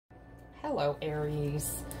Hello,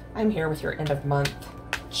 Aries. I'm here with your end of month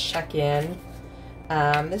check-in.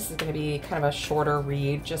 This is going to be kind of a shorter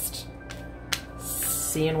read, just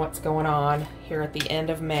seeing what's going on here at the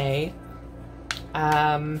end of May.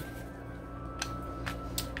 As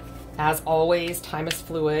always, time is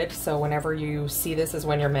fluid, so whenever you see this is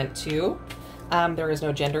when you're meant to. There is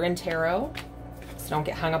no gender in tarot, so don't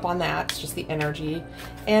get hung up on that. It's just the energy.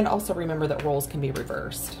 And also remember that roles can be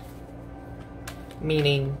reversed,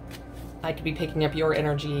 meaning I could be picking up your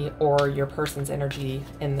energy or your person's energy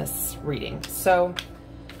in this reading. So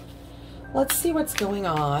let's see what's going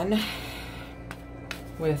on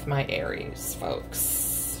with my Aries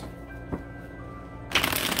folks.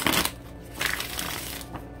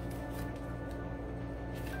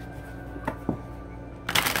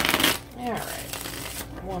 All right,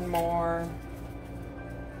 one more.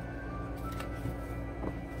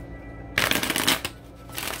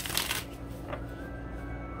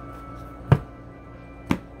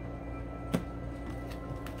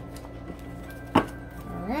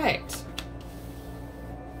 Right.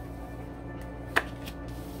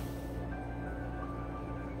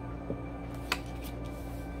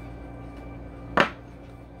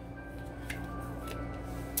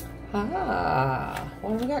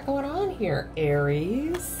 What do we got going on here,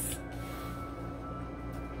 Aries?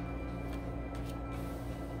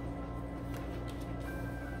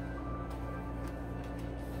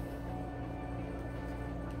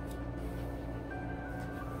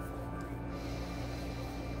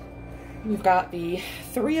 We've got the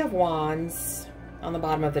Three of Wands on the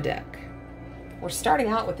bottom of the deck. We're starting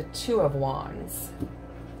out with the Two of Wands.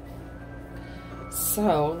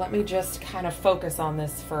 So let me just kind of focus on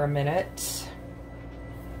this for a minute.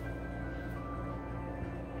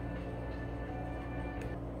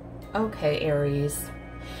 Okay, Aries.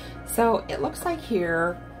 So it looks like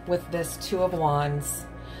here with this Two of Wands,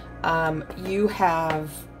 you have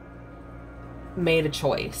made a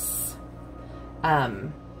choice.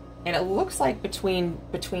 And it looks like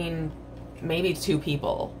between maybe two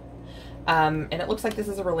people. And it looks like this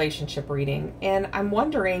is a relationship reading. And I'm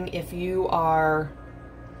wondering if you are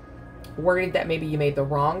worried that maybe you made the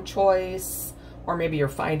wrong choice, or maybe you're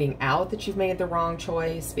finding out that you've made the wrong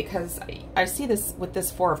choice, because I see this with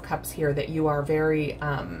this Four of Cups here, that you are very,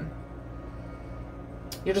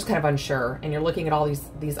 you're just kind of unsure, and you're looking at all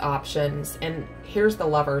these options. And here's the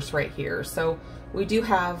Lovers right here. So we do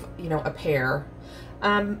have, you know, a pair.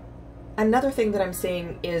 Another thing that I'm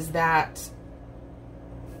seeing is that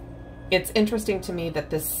it's interesting to me that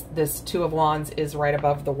this Two of Wands is right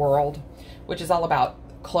above the World, which is all about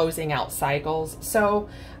closing out cycles. So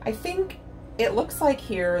I think it looks like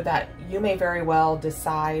here that you may very well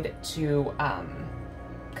decide to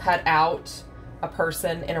cut out a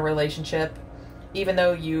person in a relationship, even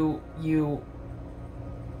though you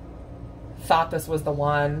thought this was the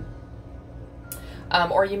one.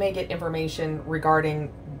 Or you may get information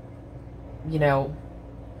regarding, you know,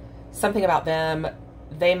 something about them.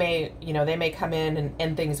 They may come in and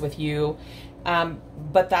end things with you.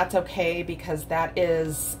 But that's okay, because that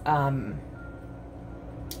is,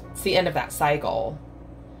 it's the end of that cycle.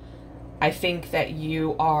 I think that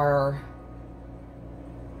you are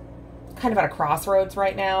kind of at a crossroads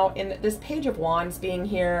right now. In this Page of Wands being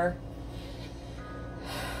here,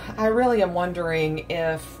 I really am wondering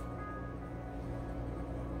if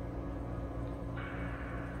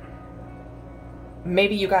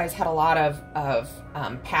maybe you guys had a lot of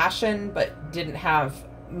passion, but didn't have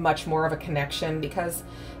much more of a connection, because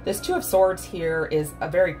this Two of Swords here is a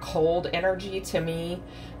very cold energy to me,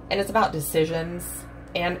 and it's about decisions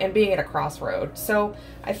and being at a crossroad. So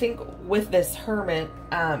I think with this Hermit,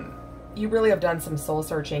 you really have done some soul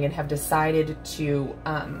searching and have decided to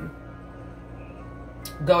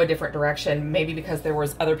go a different direction, maybe because there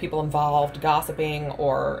was other people involved, gossiping,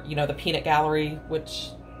 or, you know, the peanut gallery, which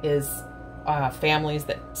is families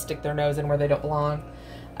that stick their nose in where they don't belong.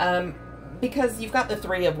 Because you've got the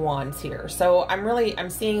Three of Wands here. So I'm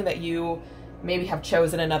seeing that you maybe have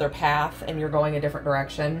chosen another path and you're going a different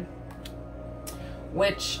direction.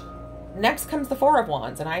 Which, next comes the Four of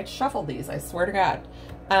Wands, and I shuffled these, I swear to God.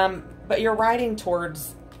 But you're riding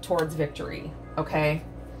towards victory, okay?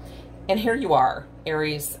 And here you are,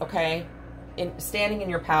 Aries, okay? Standing in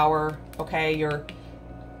your power, okay?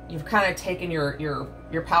 You've kind of taken your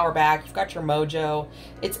power back. You've got your mojo.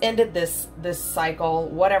 It's ended this cycle,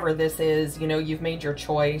 whatever this is. You know, you've made your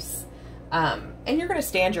choice, and you're going to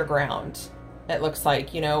stand your ground. It looks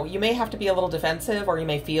like, you know, you may have to be a little defensive, or you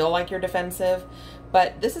may feel like you're defensive,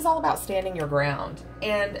 but this is all about standing your ground.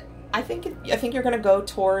 And I think you're going to go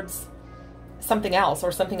towards something else,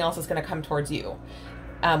 or something else is going to come towards you.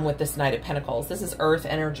 with this Knight of Pentacles. This is earth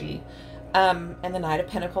energy. And the Knight of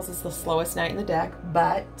Pentacles is the slowest knight in the deck,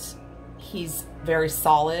 but he's very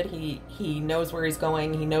solid. He knows where he's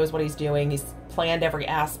going. He knows what he's doing. He's planned every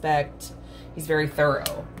aspect. He's very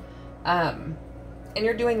thorough. And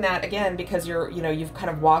you're doing that, again, because you've kind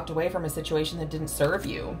of walked away from a situation that didn't serve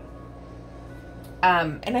you.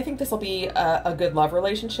 And I think this will be a good love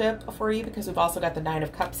relationship for you, because we've also got the Nine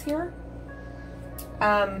of Cups here.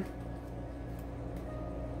 And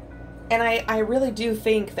I really do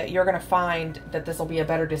think that you're going to find that this will be a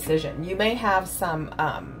better decision. You may have some,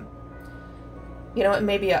 it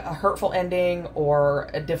may be a hurtful ending or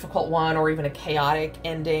a difficult one or even a chaotic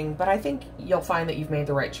ending, but I think you'll find that you've made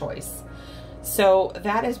the right choice. So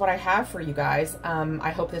that is what I have for you guys.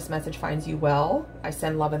 I hope this message finds you well. I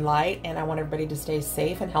send love and light, and I want everybody to stay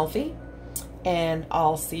safe and healthy, and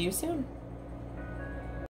I'll see you soon.